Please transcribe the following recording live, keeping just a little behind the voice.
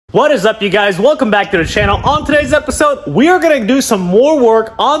What is up, you guys? Welcome back to the channel. On today's episode, we are going to do some more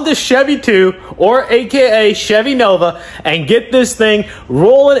work on the Chevy II, or aka Chevy Nova, and get this thing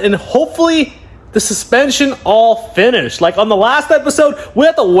rolling and hopefully the suspension all finished. Like on the last episode, we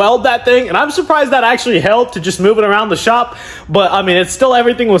had to weld that thing, and I'm surprised that actually helped to just move it around the shop. But I mean, it's still,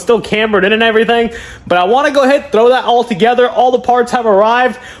 everything was still cambered in and everything. But I want to go ahead, throw that all together. All the parts have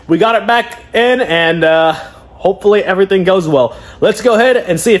arrived. We got it back in, and hopefully everything goes well. Let's go ahead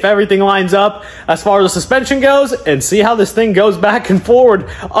and see if everything lines up as far as the suspension goes and see how this thing goes back and forward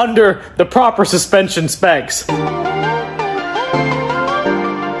under the proper suspension specs.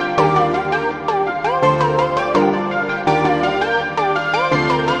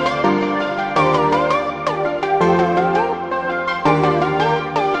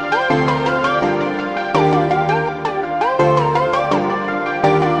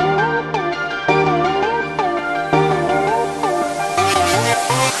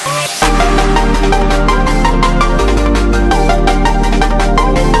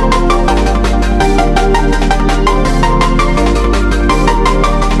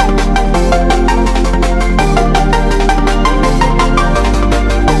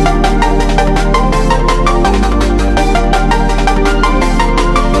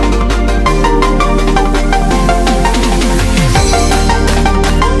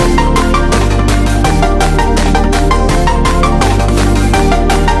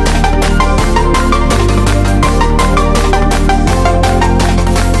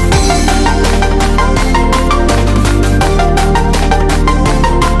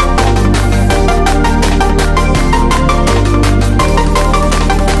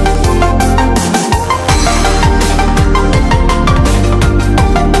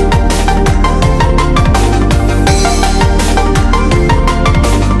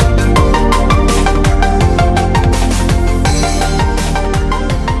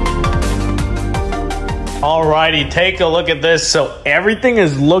 Alrighty, take a look at this. So everything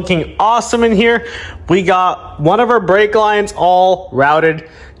is looking awesome in here. We got one of our brake lines all routed,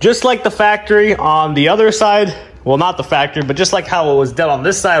 just like the factory on the other side. Well, not the factory, but just like how it was done on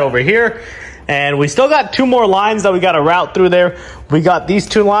this side over here. And we still got two more lines that we got to route through there. We got these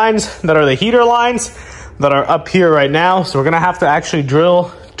two lines that are the heater lines that are up here right now. So we're going to have to actually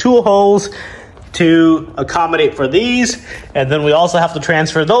drill two holes to accommodate for these. And then we also have to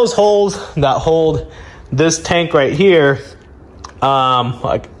transfer those holes that hold this tank right here,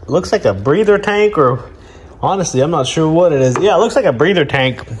 like looks like a breather tank, or honestly I'm not sure what it is. Yeah, it looks like a breather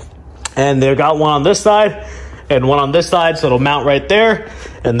tank, and they've got one on this side and one on this side, so it'll mount right there,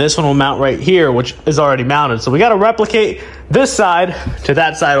 and this one will mount right here, which is already mounted. So we got to replicate this side to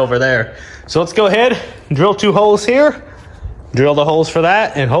that side over there. So let's go ahead, drill two holes here, drill the holes for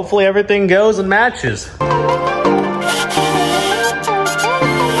that, and hopefully everything goes and matches.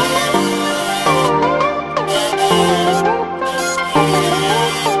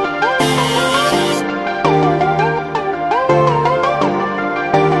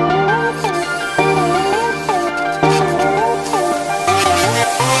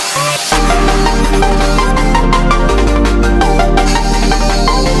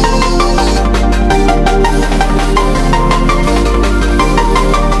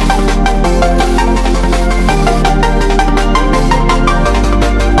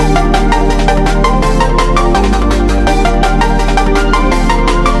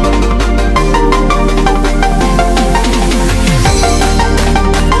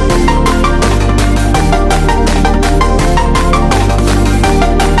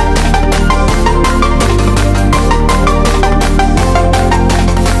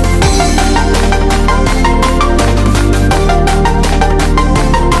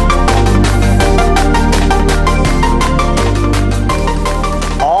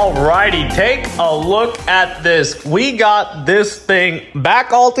 Take a look at this. We got this thing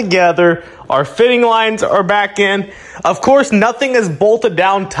back all together. Our fitting lines are back in. Of course, nothing is bolted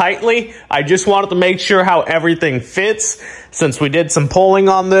down tightly. I just wanted to make sure how everything fits. Since we did some pulling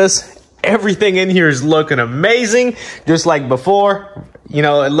on this, everything in here is looking amazing. Just like before, you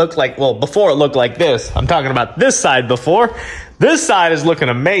know, it looked like, well, before it looked like this. I'm talking about this side before. This side is looking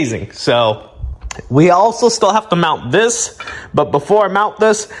amazing. So we also still have to mount this, but before I mount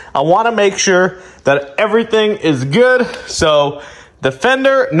this, I want to make sure that everything is good. So the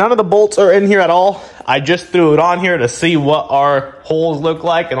fender, none of the bolts are in here at all. I just threw it on here to see what our holes look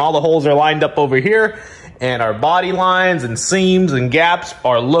like, and all the holes are lined up over here. And our body lines and seams and gaps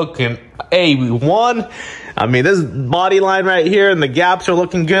are looking A1. I mean, this body line right here and the gaps are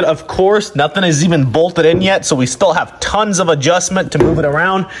looking good. Of course, nothing is even bolted in yet, so we still have tons of adjustment to move it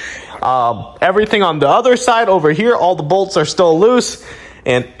around. Everything on the other side over here, all the bolts are still loose.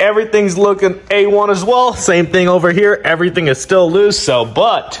 and everything's looking A1 as well. Same thing over here, everything is still loose,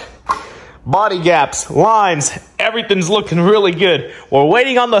 but body gaps, lines, everything's looking really good. We're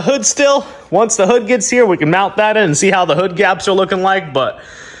waiting on the hood still. Once the hood gets here, we can mount that in and see how the hood gaps are looking like, but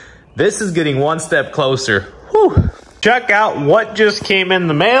this is getting one step closer. Whew. Check out what just came in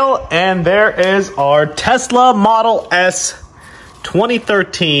the mail, and there is our Tesla Model S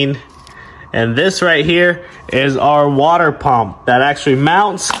 2013, and this right here is our water pump that actually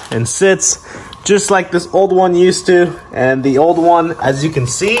mounts and sits just like this old one used to, and the old one, as you can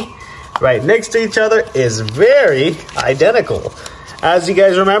see, right next to each other is very identical. As you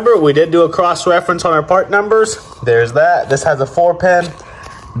guys remember, we did do a cross-reference on our part numbers. There's that. This has a 4-pin.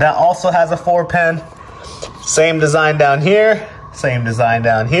 That also has a 4-pin. Same design down here. Same design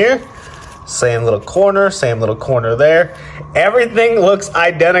down here. Same little corner there. Everything looks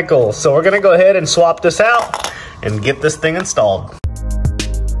identical. So we're going to go ahead and swap this out and get this thing installed.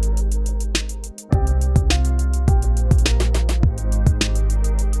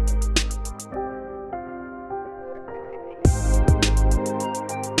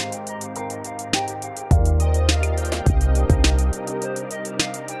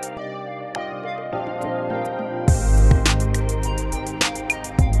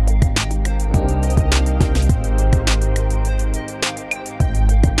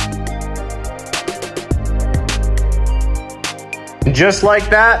 Just like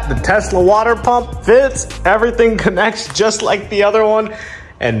that, the Tesla water pump fits, everything connects just like the other one,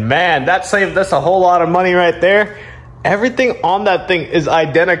 and man, that saved us a whole lot of money right there. Everything on that thing is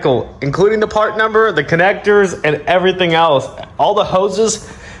identical, including the part number, the connectors, and everything else. All the hoses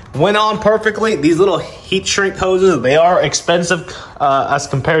went on perfectly. These little heat shrink hoses, they are expensive as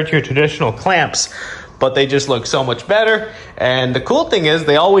compared to your traditional clamps, but they just look so much better. And the cool thing is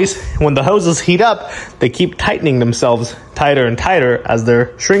they always, when the hoses heat up, they keep tightening themselves tighter and tighter as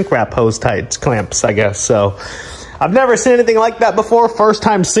their shrink wrap hose clamps, I guess. So I've never seen anything like that before. First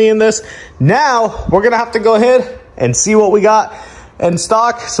time seeing this. Now we're gonna have to go ahead and see what we got in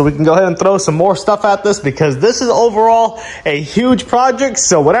stock so we can go ahead and throw some more stuff at this, because this is overall a huge project.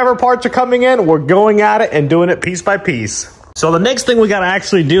 So whatever parts are coming in, we're going at it and doing it piece by piece. So the next thing we gotta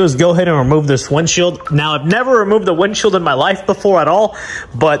actually do is go ahead and remove this windshield. Now, I've never removed the windshield in my life before at all,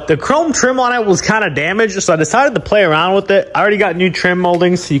 but the chrome trim on it was kind of damaged, so I decided to play around with it. I already got new trim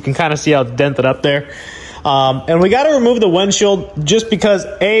moldings, so you can kind of see how it's dented up there. And we got to remove the windshield just because,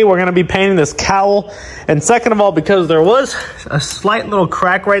 A, we're going to be painting this cowl, and second of all, because there was a slight little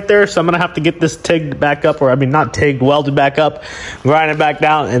crack right there, so I'm going to have to get this tigged back up, or I mean not tigged, welded back up, grind it back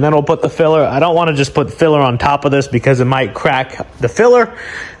down, and then we'll put the filler. I don't want to just put filler on top of this because it might crack the filler,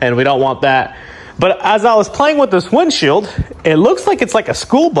 and we don't want that. But as I was playing with this windshield, it looks like it's like a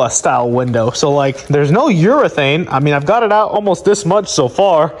school bus style window. So like there's no urethane. I mean, I've got it out almost this much so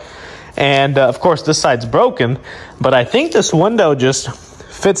far. And of course this side's broken, but I think this window just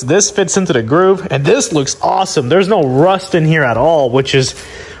fits into the groove, and this looks awesome. There's no rust in here at all, which is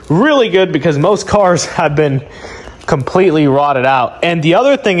really good because most cars have been completely rotted out. And the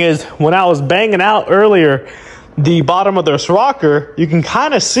other thing is, when I was banging out earlier the bottom of this rocker, you can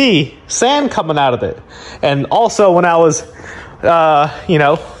kind of see sand coming out of it. And also when I was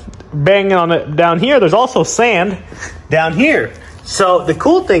banging on it down here, there's also sand down here. So the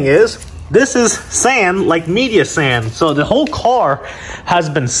cool thing is, this is sand, like media sand. So the whole car has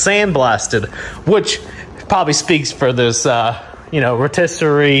been sandblasted, which probably speaks for this,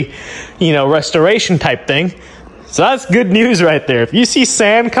 rotisserie, restoration type thing. So that's good news right there. If you see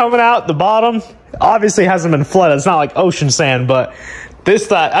sand coming out the bottom, obviously it hasn't been flooded. It's not like ocean sand, but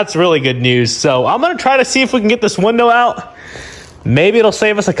that's really good news. So I'm going to try to see if we can get this window out. Maybe it'll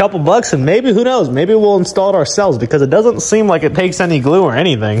save us a couple bucks, and maybe, who knows, maybe we'll install it ourselves, because it doesn't seem like it takes any glue or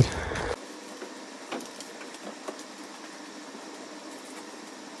anything.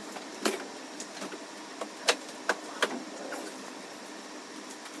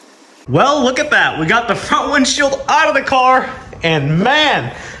 Well, look at that. We got the front windshield out of the car, and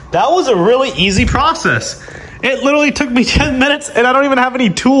man, that was a really easy process. It literally took me 10 minutes, and I don't even have any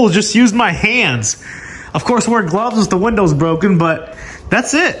tools, just used my hands. Of course, wear gloves if the window's broken, but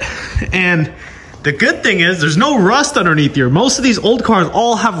that's it. And the good thing is there's no rust underneath here. Most of these old cars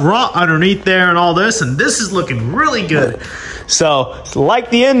all have rot underneath there and all this, and this is looking really good. So, like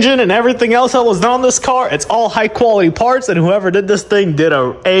the engine and everything else that was done on this car, it's all high quality parts, and whoever did this thing did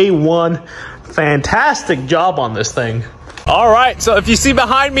a A1 fantastic job on this thing. All right, so if you see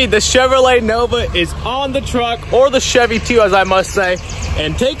behind me, the Chevrolet Nova is on the truck, or the Chevy II, as I must say,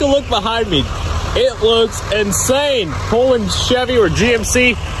 and take a look behind me. It looks insane. Pulling Chevy or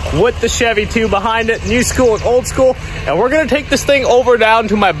GMC with the Chevy 2 behind it, new school and old school. And we're gonna take this thing over down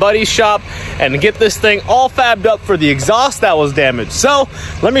to my buddy's shop and get this thing all fabbed up for the exhaust that was damaged. So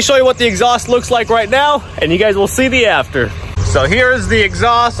let me show you what the exhaust looks like right now, and you guys will see the after. So here's the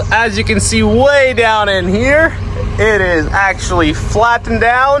exhaust. As you can see way down in here, it is actually flattened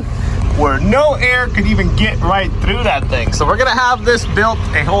down where no air could even get right through that thing. So we're gonna have this built,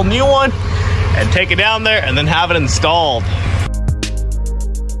 a whole new one, and take it down there and then have it installed.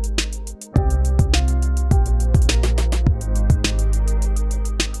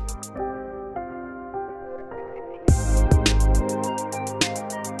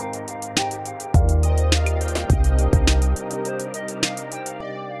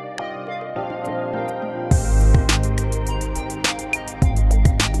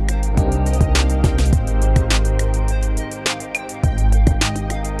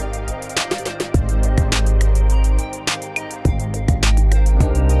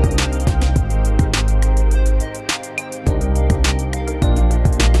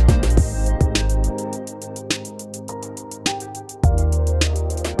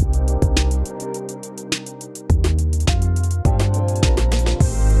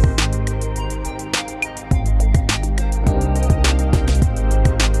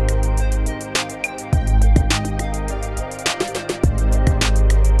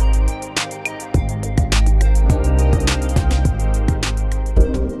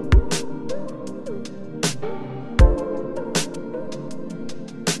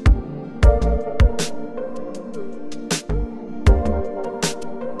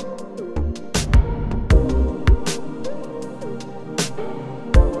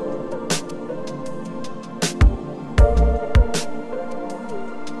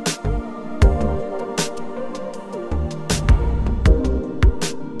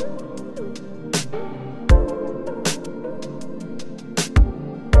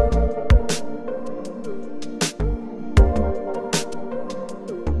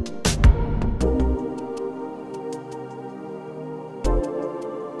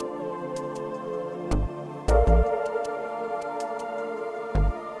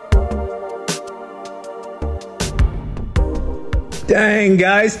 Dang,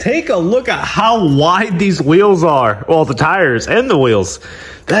 guys, take a look at how wide these wheels are. Well, the tires and the wheels.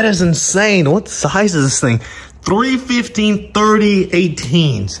 That is insane. What size is this thing? 315 30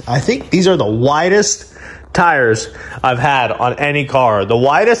 18s. I think these are the widest tires I've had on any car. The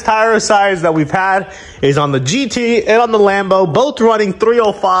widest tire size that we've had is on the GT and on the Lambo, both running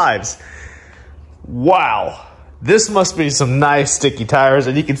 305s. Wow. This must be some nice sticky tires,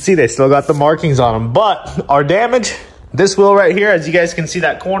 and you can see they still got the markings on them. But our damage, this wheel right here, as you guys can see,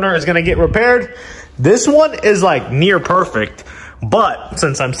 that corner is gonna get repaired. This one is like near perfect, but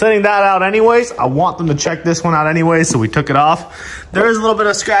since I'm sending that out anyways, I want them to check this one out anyways, so we took it off. There is a little bit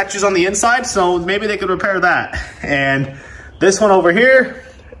of scratches on the inside, so maybe they could repair that. And this one over here,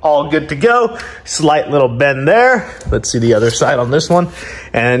 all good to go. Slight little bend there. Let's see the other side on this one.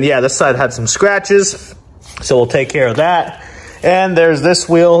 And yeah, this side had some scratches, so we'll take care of that. And there's this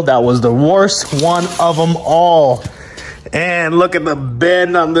wheel that was the worst one of them all. And look at the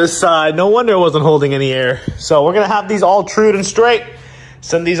bend on this side. No wonder it wasn't holding any air. So we're gonna have these all trued and straight,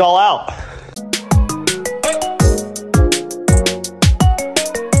 send these all out.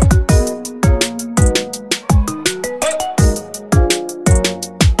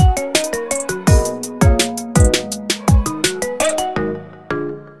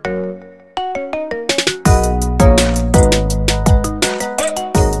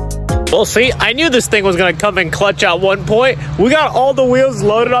 Well, see, I knew this thing was gonna come in clutch at one point. We got all the wheels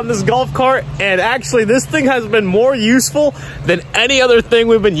loaded on this golf cart, and actually this thing has been more useful than any other thing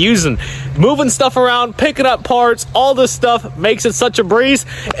we've been using. Moving stuff around, picking up parts, all this stuff makes it such a breeze,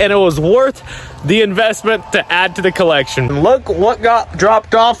 and it was worth the investment to add to the collection. And look what got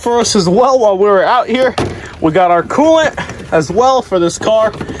dropped off for us as well while we were out here. We got our coolant as well for this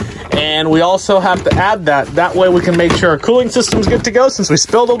car. And we also have to add that. That way we can make sure our cooling system's good to go since we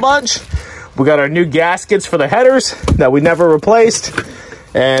spilled a bunch. We got our new gaskets for the headers that we never replaced.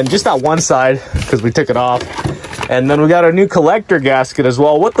 And just that one side because we took it off. And then we got our new collector gasket as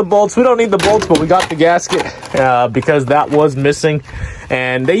well with the bolts. We don't need the bolts, but we got the gasket because that was missing.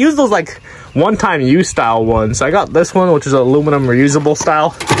 And they use those like one-time use style ones. I got this one, which is aluminum reusable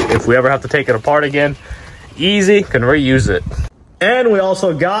style. If we ever have to take it apart again, easy, can reuse it. And we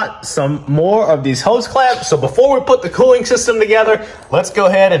also got some more of these hose clamps. So before we put the cooling system together, let's go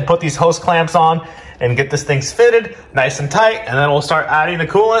ahead and put these hose clamps on and get this thing fitted nice and tight. And then we'll start adding the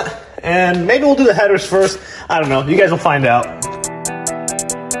coolant. And maybe we'll do the headers first. I don't know. You guys will find out.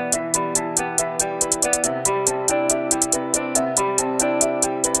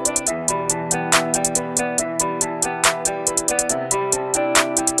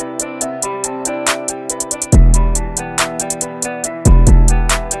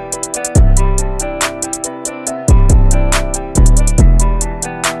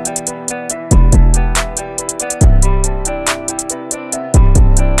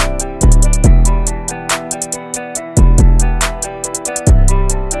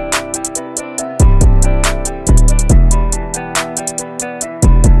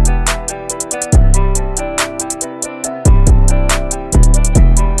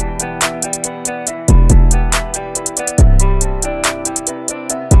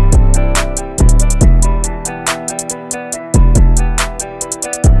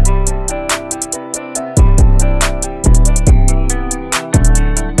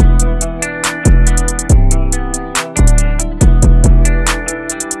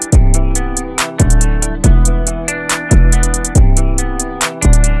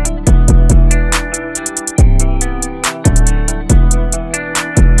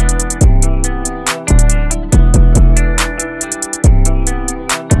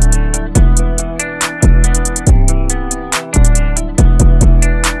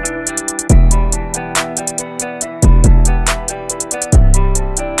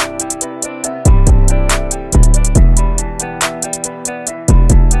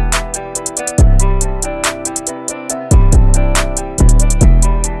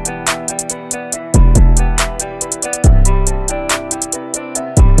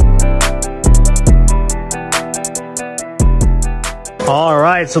 All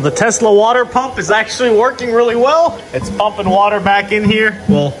right, so the Tesla water pump is actually working really well. It's pumping water back in here.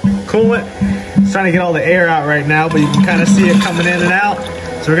 We'll cool it. It's trying to get all the air out right now, but you can kind of see it coming in and out.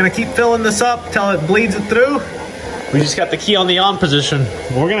 So we're gonna keep filling this up till it bleeds it through. We just got the key on the on position.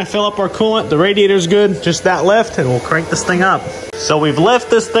 We're gonna fill up our coolant. The radiator's good, just that lift, and we'll crank this thing up. So we've left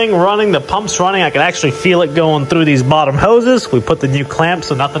this thing running, the pump's running. I can actually feel it going through these bottom hoses. We put the new clamp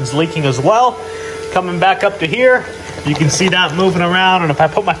so nothing's leaking as well. Coming back up to here, you can see that moving around, and if I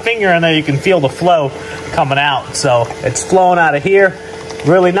put my finger in there, you can feel the flow coming out. So it's flowing out of here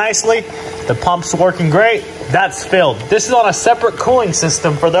really nicely. The pump's working great. That's filled. This is on a separate cooling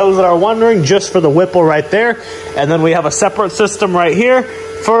system for those that are wondering, just for the Whipple right there. And then we have a separate system right here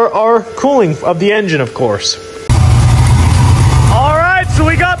for our cooling of the engine, of course. All right, so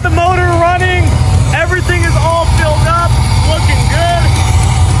we got the motor running. Everything is all filled up, looking good.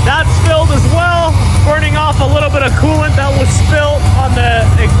 That's filled as well. Burning off a little bit of coolant that was spilled on the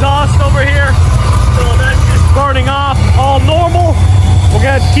exhaust over here. So that's just burning off, all normal. We're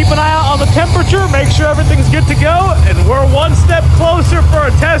gonna keep an eye out on the temperature, make sure everything's good to go, and we're one step closer for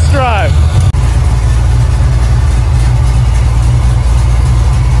a test drive.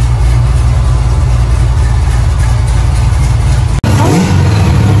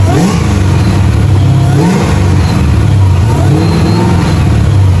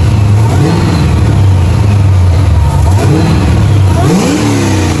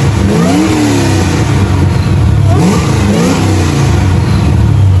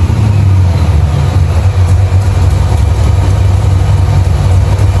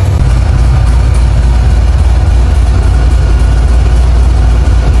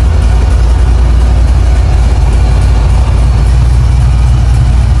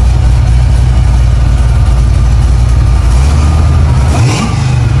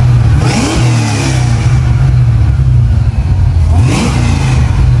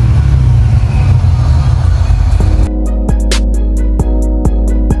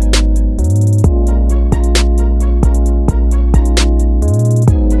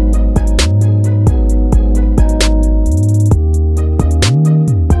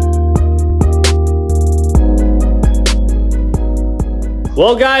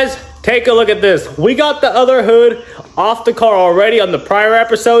 Well guys, take a look at this. We got the other hood off the car already on the prior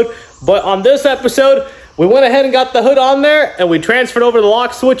episode, but on this episode, we went ahead and got the hood on there and we transferred over the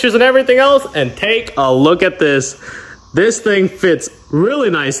lock switches and everything else, and take a look at this. This thing fits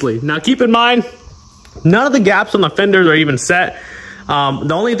really nicely. Now keep in mind, none of the gaps on the fenders are even set.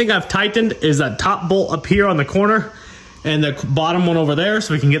 The only thing I've tightened is that top bolt up here on the corner and the bottom one over there,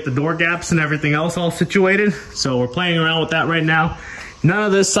 so we can get the door gaps and everything else all situated. So we're playing around with that right now. None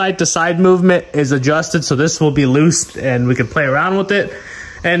of this side to side movement is adjusted, so this will be loose and we can play around with it.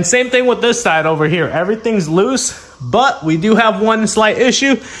 And same thing with this side over here. Everything's loose, but we do have one slight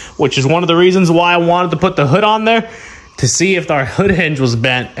issue, which is one of the reasons why I wanted to put the hood on there, to see if our hood hinge was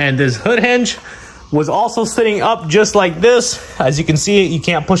bent. And this hood hinge was also sitting up just like this. As you can see, you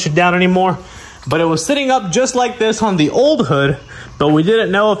can't push it down anymore, but it was sitting up just like this on the old hood, but we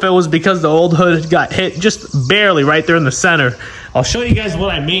didn't know if it was because the old hood got hit just barely right there in the center. I'll show you guys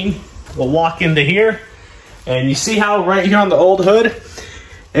what I mean. We'll walk into here, and you see how right here on the old hood,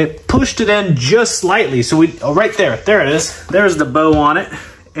 it pushed it in just slightly. So right there it is. There's the bow on it.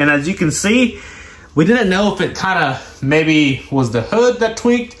 And as you can see, we didn't know if it kind of maybe was the hood that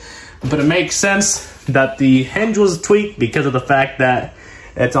tweaked, but it makes sense that the hinge was tweaked because of the fact that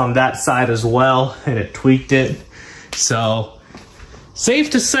it's on that side as well, and it tweaked it. So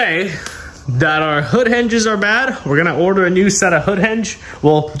safe to say that our hood hinges are bad. We're gonna order a new set of hood hinge.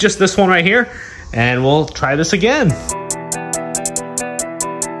 Well, just this one right here, and we'll try this again.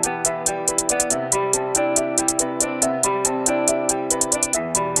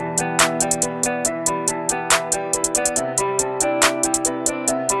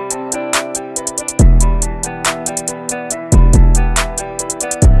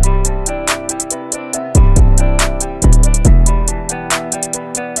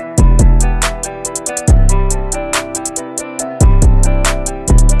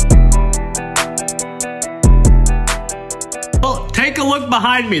 Take a look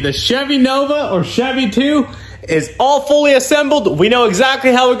behind me. The Chevy Nova or Chevy II is all fully assembled. We know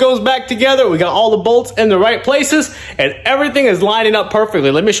exactly how it goes back together. We got all the bolts in the right places, and everything is lining up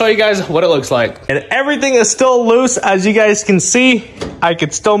perfectly. Let me show you guys what it looks like. And everything is still loose, as you guys can see. I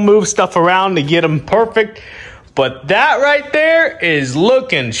could still move stuff around to get them perfect, but that right there is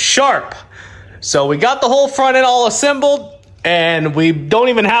looking sharp. So we got the whole front end all assembled, and we don't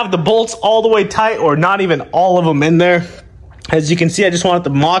even have the bolts all the way tight, or not even all of them in there. As you can see, I just wanted to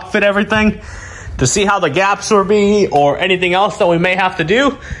mock fit everything to see how the gaps will be or anything else that we may have to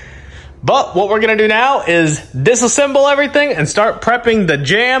do. But what we're gonna do now is disassemble everything and start prepping the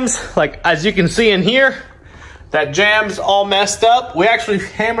jams. Like as you can see in here, that jam's all messed up. We actually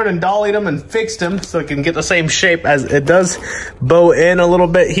hammered and dollied them and fixed them so it can get the same shape as it does bow in a little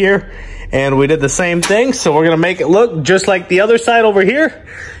bit here. And we did the same thing. So we're gonna make it look just like the other side over here.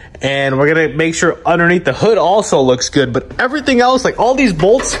 And we're gonna make sure underneath the hood also looks good. But everything else, like all these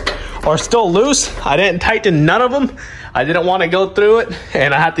bolts are still loose. I didn't tighten none of them. I didn't want to go through it,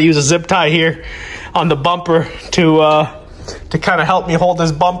 and I had to use a zip tie here on the bumper to kind of help me hold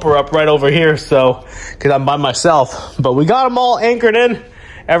this bumper up right over here, so because I'm by myself. But we got them all anchored in.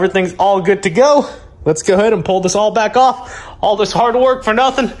 Everything's all good to go. Let's go ahead and pull this all back off. All this hard work for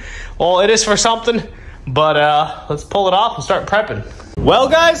nothing. Well, it is for something, but let's pull it off and start prepping. Well,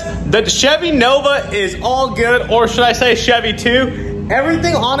 guys, the Chevy Nova is all good, or should I say Chevy 2.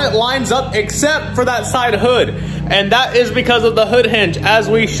 Everything on it lines up except for that side hood. And that is because of the hood hinge. As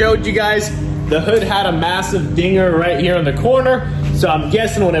we showed you guys, the hood had a massive dinger right here in the corner. So I'm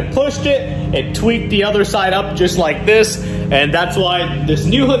guessing when it pushed it, it tweaked the other side up just like this. And that's why this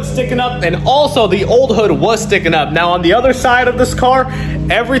new hood's sticking up. And also the old hood was sticking up. Now on the other side of this car,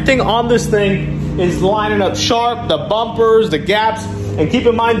 everything on this thing is lining up sharp. The bumpers, the gaps. And keep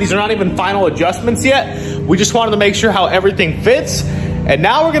in mind, these are not even final adjustments yet. We just wanted to make sure how everything fits. And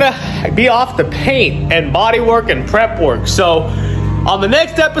now we're gonna be off to paint and body work and prep work. So on the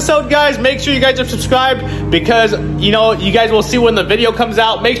next episode, guys, make sure you guys are subscribed because, you know, you guys will see when the video comes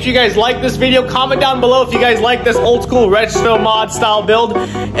out. Make sure you guys like this video. Comment down below if you guys like this old school retro mod style build.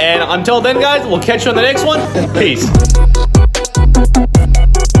 And until then, guys, we'll catch you on the next one. Peace.